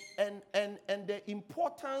 And the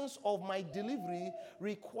importance of my delivery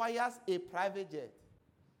requires a private jet.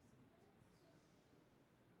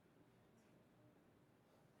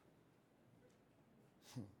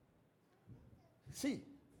 See,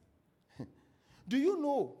 do you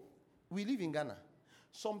know we live in Ghana?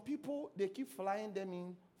 Some people, they keep flying them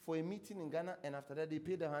in for a meeting in Ghana, and after that they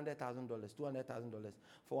pay them $100,000, $200,000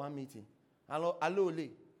 for one meeting. Hello,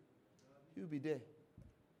 you'll be there.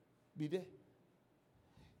 Be there.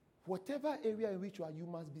 Whatever area in which you are, you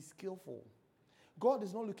must be skillful. God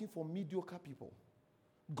is not looking for mediocre people.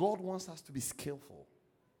 God wants us to be skillful.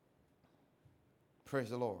 Praise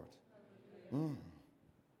the Lord.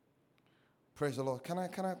 Praise the Lord. Can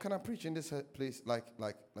I preach in this place like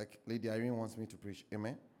Lady Irene wants me to preach?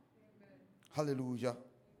 Amen. Hallelujah. Amen.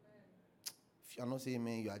 If you are not saying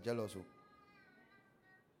amen, you are jealous.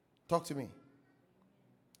 Talk to me.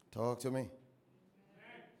 Talk to me. Amen.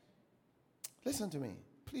 Listen to me.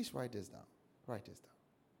 Please write this down. Write this down.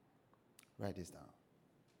 Write this down.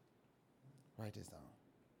 Write this down.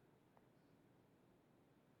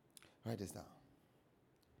 Write this down.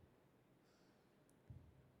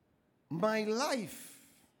 My life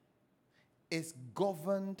is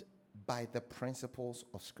governed by the principles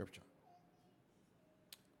of Scripture.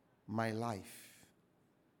 My life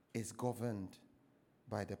is governed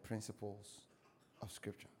by the principles of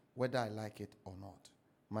Scripture, whether I like it or not.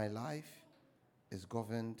 My life is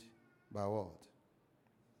governed by what?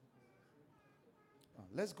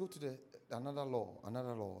 Let's go to another law,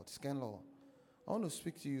 the second law. I want to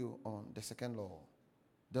speak to you on the second law,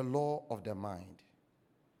 the law of the mind.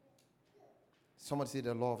 Somebody say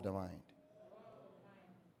the law of the mind.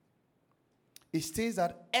 It states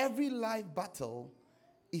that every life battle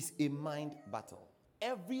is a mind battle.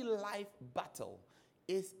 Every life battle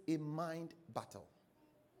is a mind battle.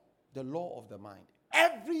 The law of the mind.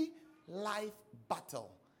 Every life battle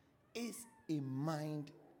is a mind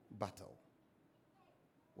battle.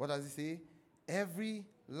 What does it say? Every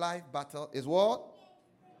life battle is what?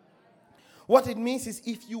 What it means is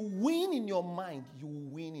if you win in your mind, you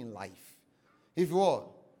win in life. If what?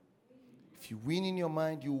 If you win in your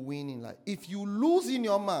mind, you win in life. If you lose in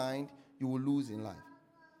your mind, you will lose in life.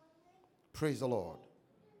 Praise the Lord.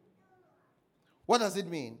 What does it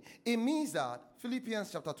mean? It means that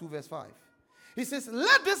Philippians chapter 2 verse 5. It says,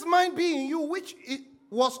 let this mind be in you, which it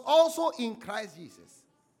was also in Christ Jesus.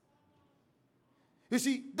 You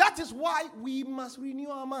see, that is why we must renew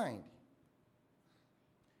our mind.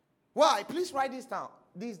 Why? Please write this down.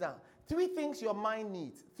 Three things your mind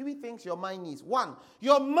needs. One,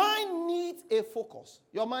 your mind needs a focus.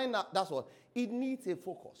 Your mind, that's what. It needs a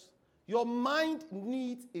focus. Your mind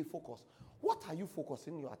needs a focus. What are you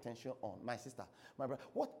focusing your attention on, my sister, my brother?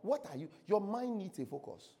 What are you? Your mind needs a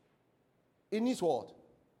focus. It needs what?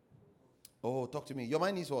 Oh, talk to me. Your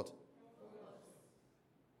mind needs what?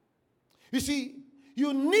 You see,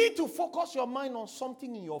 you need to focus your mind on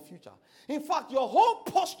something in your future. In fact, your whole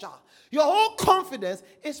posture, your whole confidence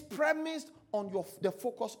is premised on the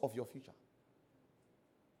focus of your future.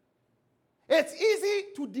 It's easy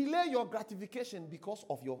to delay your gratification because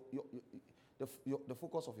of the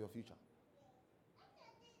focus of your future.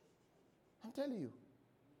 I'm telling you.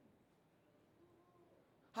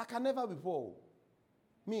 I can never be poor.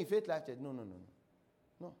 Me, Faithlife Church, no.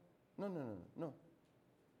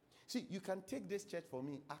 See, you can take this church for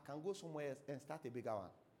me. I can go somewhere else and start a bigger one.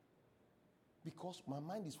 Because my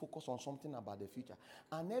mind is focused on something about the future.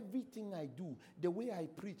 And everything I do, the way I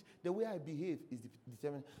preach, the way I behave is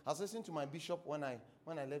determined. I was listening to my bishop when I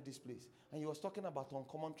left this place. And he was talking about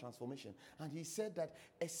uncommon transformation. And he said that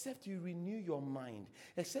except you renew your mind,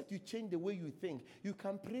 except you change the way you think, you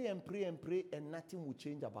can pray and pray and pray and nothing will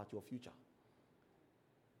change about your future.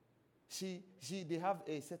 See, they have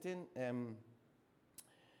a certain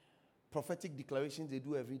prophetic declarations they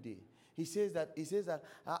do every day. He says that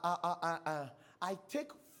I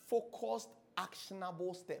take focused,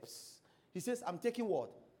 actionable steps. He says, I'm taking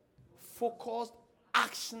what? Focused,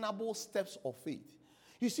 actionable steps of faith.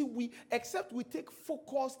 You see, except we take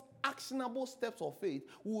focused, actionable steps of faith,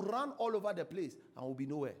 we'll run all over the place and we'll be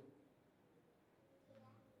nowhere.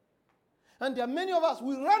 And there are many of us,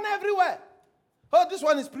 we run everywhere. Oh, this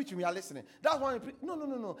one is preaching, we are listening. That one is preaching.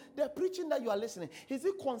 No. The preaching that you are listening, is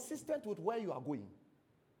it consistent with where you are going?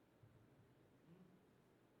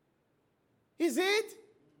 Is it?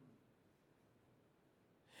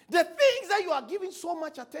 The things that you are giving so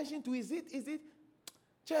much attention to, is it?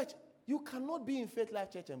 Church, you cannot be in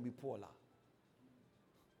Faithlife Church and be poor.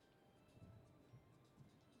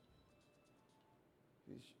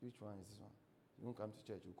 Which one is this one? You won't come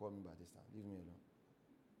to church, you call me by this time. Leave me alone.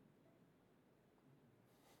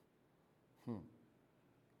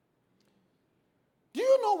 Do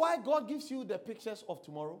you know why God gives you the pictures of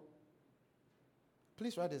tomorrow?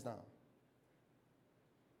 Please write this down.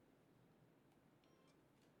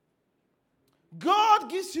 God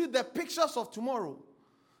gives you the pictures of tomorrow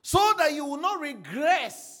so that you will not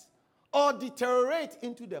regress or deteriorate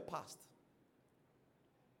into the past.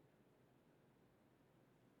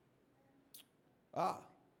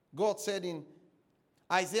 God said in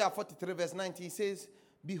Isaiah 43 verse 19, he says,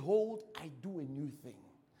 behold, I do a new thing.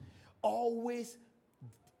 Always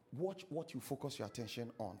watch what you focus your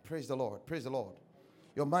attention on. Praise the Lord. Praise the Lord.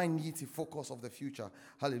 Your mind needs a focus of the future.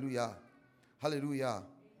 Hallelujah. Hallelujah.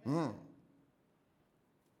 Can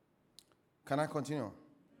I continue?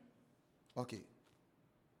 Okay.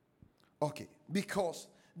 Because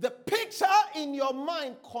the picture in your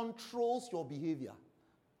mind controls your behavior.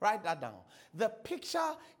 Write that down. The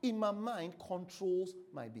picture in my mind controls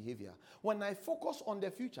my behavior. When I focus on the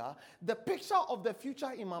future, the picture of the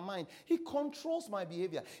future in my mind, it controls my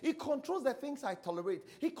behavior. It controls the things I tolerate.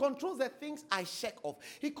 It controls the things I shake off.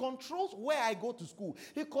 It controls where I go to school.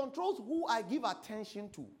 It controls who I give attention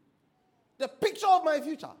to. The picture of my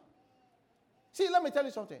future. See, let me tell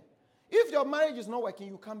you something. If your marriage is not working,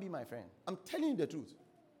 you can't be my friend. I'm telling you the truth.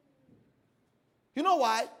 You know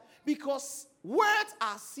why? Because words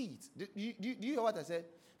are seeds. Do you hear what I said?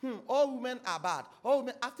 All women are bad. All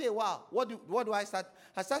women, after a while, what do I start?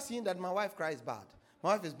 I start seeing that my wife cries bad.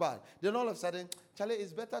 My wife is bad. Then all of a sudden, Charlie,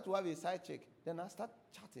 it's better to have a side chick. Then I start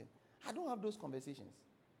chatting. I don't have those conversations.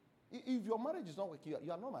 If your marriage is not working,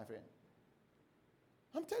 you are not my friend.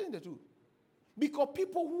 I'm telling the truth. Because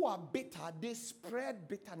people who are bitter, they spread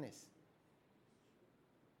bitterness.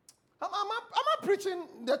 Am I preaching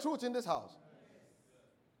the truth in this house?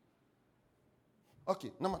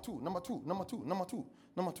 Okay, number two.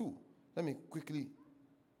 Let me quickly.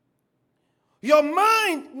 Your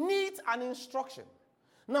mind needs an instruction.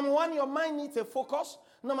 Number one, your mind needs a focus.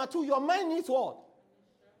 Number two, your mind needs what?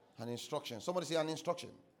 An instruction. Somebody say an instruction.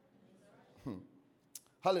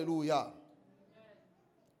 Hallelujah.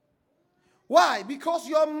 Why? Because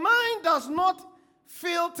your mind does not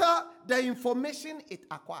filter the information it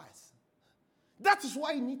acquires. That is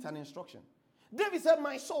why it needs an instruction. David said,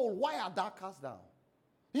 my soul, why art thou cast down?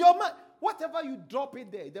 Your mind, whatever you drop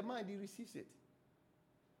it there, the mind, it receives it.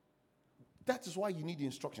 That is why you need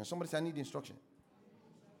instruction. Somebody say, I need instruction.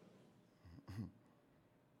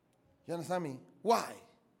 You understand me? Why?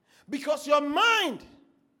 Because your mind,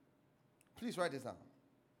 please write this down,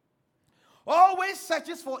 always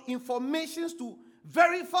searches for information to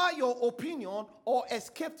verify your opinion or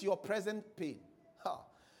escape your present pain.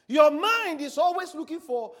 Your mind is always looking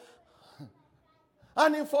for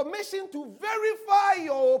an information to verify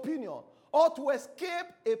your opinion or to escape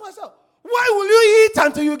a person. Why will you eat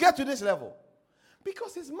until you get to this level?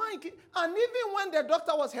 Because his mind, and even when the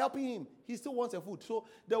doctor was helping him, he still wants a food. So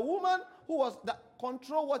the woman who was that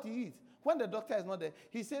control what he eats, when the doctor is not there,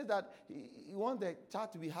 he says that he wants the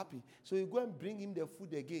child to be happy. So you go and bring him the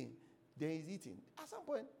food again. Then he's eating. At some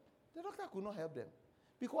point, the doctor could not help them.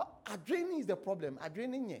 Because adrenaline is the problem.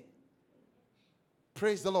 Adrenaline.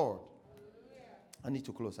 Praise the Lord. I need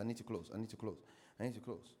to close.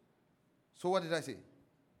 So what did I say?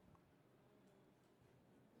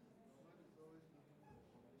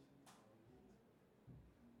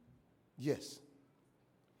 Yes.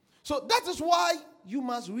 So that is why you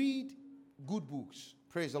must read good books.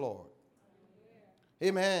 Praise the Lord.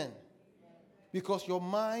 Amen. Because your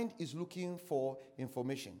mind is looking for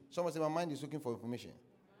information. Someone say, my mind is looking for information.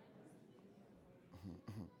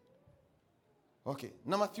 Okay.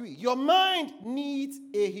 Number 3. Your mind needs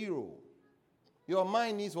a hero. Your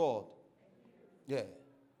mind needs what? Yeah.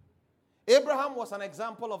 Abraham was an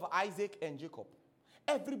example of Isaac and Jacob.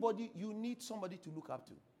 Everybody, you need somebody to look up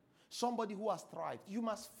to. Somebody who has thrived. You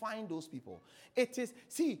must find those people. It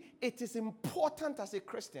is important as a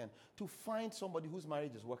Christian to find somebody whose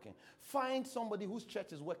marriage is working. Find somebody whose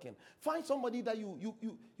church is working. Find somebody that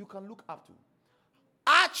you can look up to.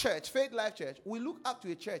 At church, Faithlife Church, we look up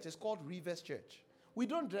to a church. It's called Rivers Church. We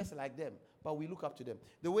don't dress like them, but we look up to them.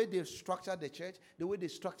 The way they structure the church, the way they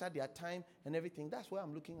structure their time and everything, that's where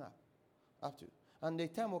I'm looking up to. And the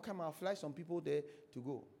time will come, I'll fly some people there to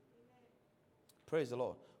go. Praise the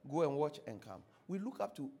Lord. Go and watch and come. We look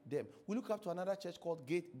up to them. We look up to another church called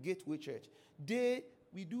Gateway Church.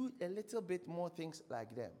 We do a little bit more things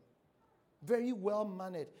like them. Very well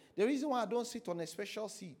mannered. The reason why I don't sit on a special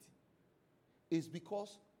seat is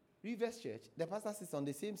because Rivers Church, the pastor sits on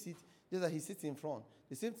the same seat, just that he sits in front.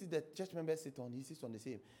 The same seat that church members sit on, he sits on the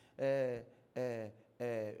same.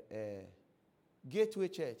 Gateway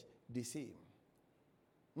Church, the same.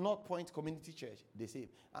 North Point Community Church, the same.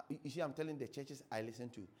 You see, I'm telling the churches I listen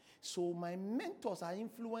to. So my mentors are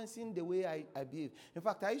influencing the way I behave. In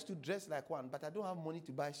fact, I used to dress like one, but I don't have money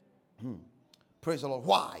to buy. Praise the Lord.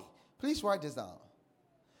 Why? Please write this down.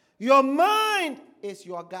 Your mind is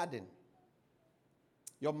your garden.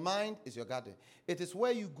 Your mind is your garden. It is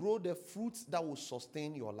where you grow the fruits that will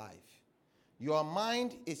sustain your life. Your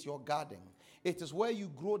mind is your garden. It is where you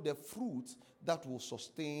grow the fruits that will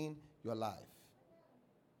sustain your life.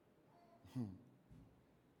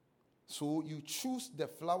 So you choose the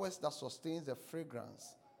flowers that sustains the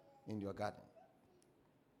fragrance in your garden.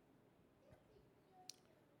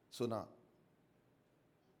 So now,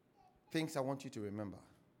 things I want you to remember.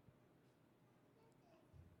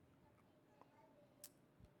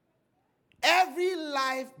 Every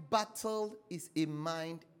life battle is a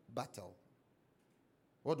mind battle.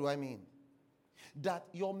 What do I mean? That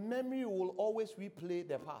your memory will always replay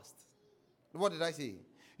the past. What did I say?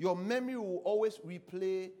 Your memory will always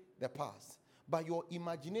replay the past, but your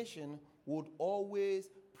imagination would always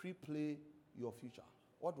pre-play your future.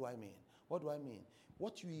 What do I mean? What do I mean?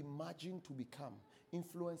 What you imagine to become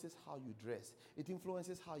influences how you dress. It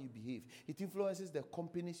influences how you behave. It influences the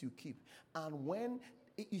companies you keep. And when,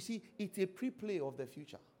 you see, it's a pre-play of the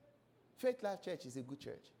future. Faithlife Church is a good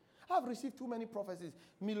church. I've received too many prophecies.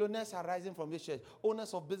 Millionaires are rising from this church.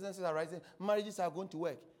 Owners of businesses are rising. Marriages are going to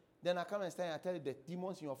work. Then I come and stand and I tell you the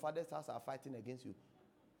demons in your father's house are fighting against you.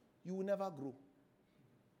 You will never grow.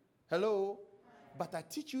 Hello? But I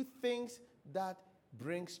teach you things that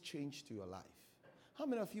brings change to your life. How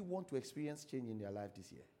many of you want to experience change in their life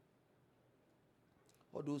this year?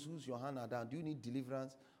 Or those whose your hand are down, do you need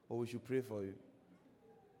deliverance or we should pray for you?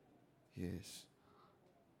 Yes.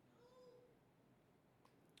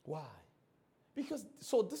 Why? Because,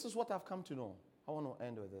 so this is what I've come to know. I want to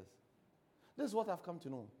end with this. This is what I've come to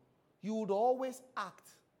know. You would always act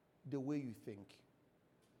the way you think.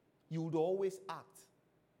 You would always act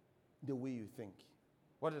the way you think.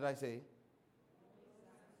 What did I say?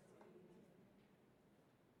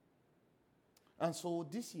 And so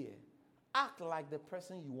this year, act like the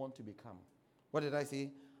person you want to become. What did I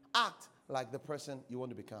say? Act like the person you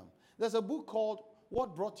want to become. There's a book called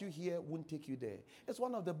What Brought You Here Won't Take You There. It's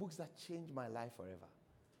one of the books that changed my life forever.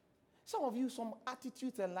 Some of you, some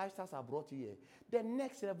attitudes and lifestyles have brought you here. The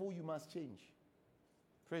next level you must change.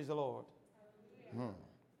 Praise the Lord.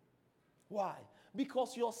 Why?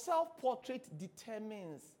 Because your self-portrait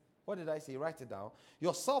determines, what did I say? Write it down.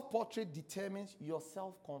 Your self-portrait determines your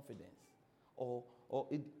self-confidence.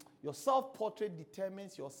 Your self-portrait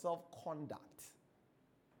determines your self-conduct.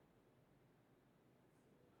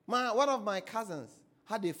 One of my cousins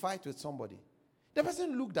had a fight with somebody. The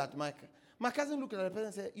person looked at my cousin looked at the person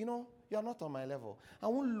and said, you know, you are not on my level. I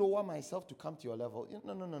won't lower myself to come to your level.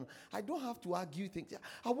 No. I don't have to argue things.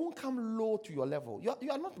 I won't come low to your level.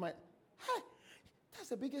 You are not my... Hey, that's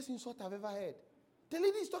the biggest insult I've ever heard. The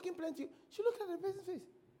lady is talking plenty. She looked at the person's face.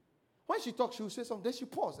 When she talked, she would say something. Then she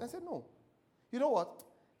paused and said, no. You know what?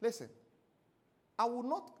 Listen. I will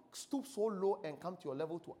not stoop so low and come to your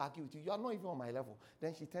level to argue with you. You are not even on my level.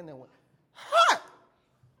 Then she turned and went, hi!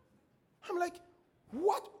 I'm like,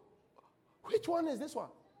 what? Which one is this one?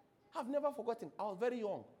 I've never forgotten. I was very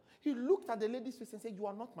young. He looked at the lady's face and said, you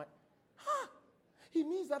are not my... It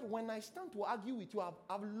means that when I stand to argue with you,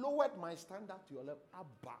 I've lowered my standard to your level.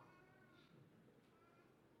 Abba.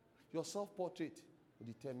 Your self-portrait will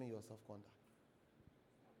determine your self-conduct.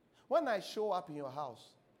 When I show up in your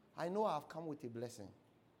house, I know I've come with a blessing.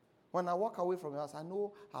 When I walk away from your house, I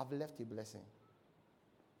know I've left a blessing.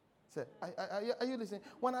 So, are you listening?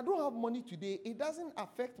 When I don't have money today, it doesn't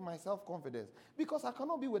affect my self-confidence because I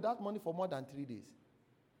cannot be without money for more than 3 days.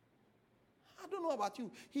 I don't know about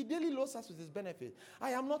you. He daily loads us with his benefit.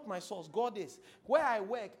 I am not my source. God is. Where I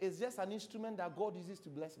work is just an instrument that God uses to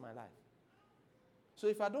bless my life. So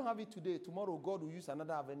if I don't have it today, tomorrow God will use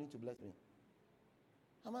another avenue to bless me.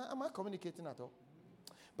 Am I communicating at all?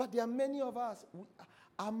 But there are many of us,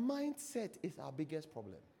 our mindset is our biggest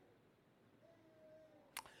problem.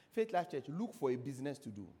 Faithlife Church, look for a business to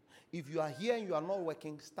do. If you are here and you are not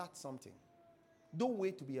working, start something. Don't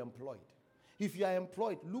wait to be employed. If you are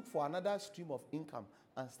employed, look for another stream of income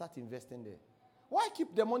and start investing there. Why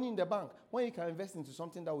keep the money in the bank when you can invest into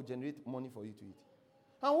something that will generate money for you to eat?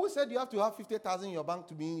 And who said you have to have 50,000 in your bank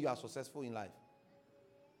to mean you are successful in life?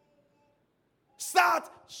 Start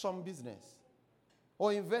some business.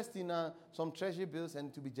 Or invest in some treasury bills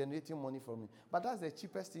and to be generating money from it. But that's the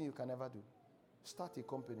cheapest thing you can ever do. Start a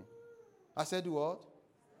company. I said what?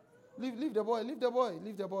 Leave the boy,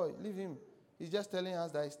 leave him. He's just telling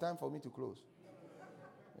us that it's time for me to close.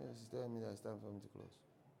 Yes, he's telling me that it's time for me to close.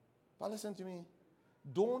 But listen to me.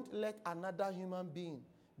 Don't let another human being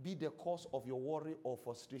be the cause of your worry or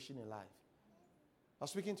frustration in life. I was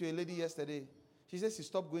speaking to a lady yesterday. She says she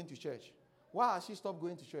stopped going to church. Why has she stopped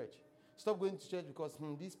going to church? Stop going to church because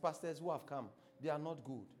these pastors who have come, they are not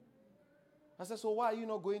good. I said, so why are you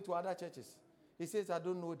not going to other churches? He says, I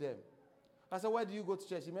don't know them. I said, why do you go to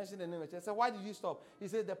church? He mentioned the name of church. I said, why did you stop? He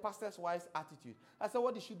said, the pastor's wife's attitude. I said,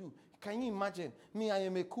 what did she do? Can you imagine? Me, I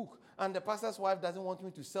am a cook, and the pastor's wife doesn't want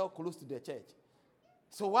me to sell clothes to the church.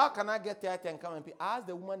 So how can I get there and come and pay? I asked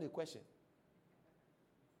the woman a question.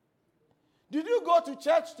 Did you go to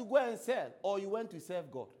church to go and sell, or you went to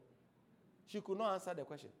serve God? She could not answer the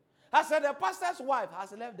question. I said, the pastor's wife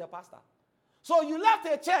has left the pastor. So you left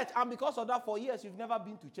a church, and because of that, for years, you've never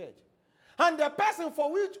been to church. And the person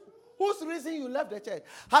whose reason you left the church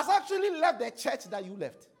has actually left the church that you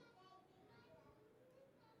left.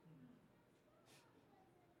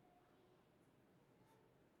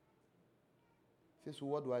 He says, so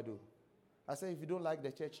what do I do? I said, if you don't like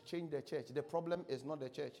the church, change the church. The problem is not the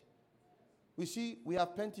church. We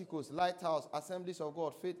have Pentecost, Lighthouse, Assemblies of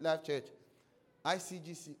God, Faithlife Church,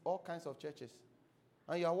 ICGC, all kinds of churches.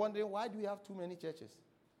 And you are wondering, why do we have too many churches?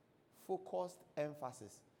 Focused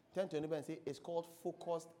emphasis. Turn to anybody and say, it's called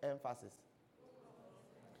focused emphasis.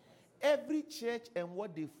 Every church and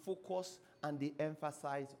what they focus and they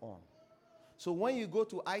emphasize on. So when you go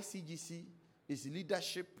to ICGC, it's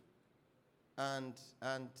leadership and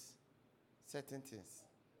certain things.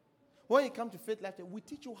 When you come to Faithlife, we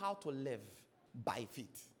teach you how to live by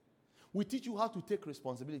faith. We teach you how to take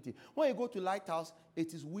responsibility. When you go to Lighthouse,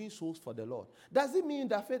 it is win souls for the Lord. Does it mean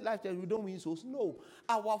that Faithlife Church, we don't win souls? No.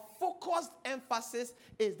 Our focused emphasis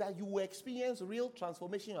is that you will experience real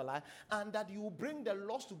transformation in your life and that you will bring the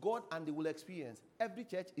lost to God and they will experience. Every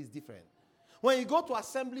church is different. When you go to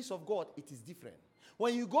Assemblies of God, it is different.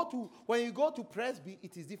 When you go to Presby,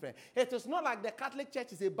 it is different. It is not like the Catholic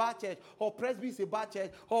Church is a bad church, or Presby is a bad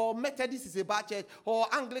church, or Methodist is a bad church, or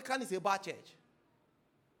Anglican is a bad church.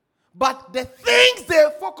 But the things they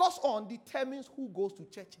focus on determines who goes to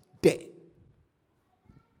church there.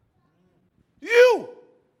 You!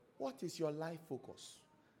 What is your life focus?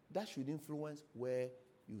 That should influence where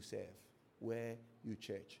you serve, where you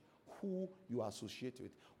church, who you associate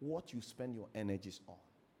with, what you spend your energies on.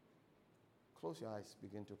 Close your eyes,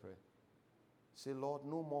 begin to pray. Say, Lord,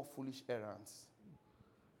 no more foolish errands.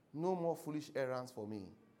 No more foolish errands for me.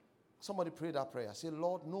 Somebody pray that prayer. Say,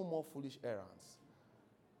 Lord, no more foolish errands.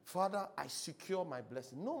 Father, I secure my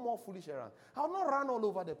blessing. No more foolish errands. I'll not run all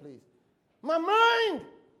over the place. My mind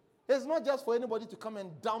is not just for anybody to come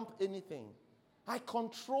and dump anything. I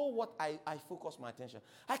control what I focus my attention.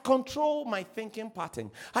 I control my thinking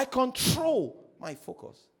pattern. I control my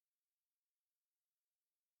focus.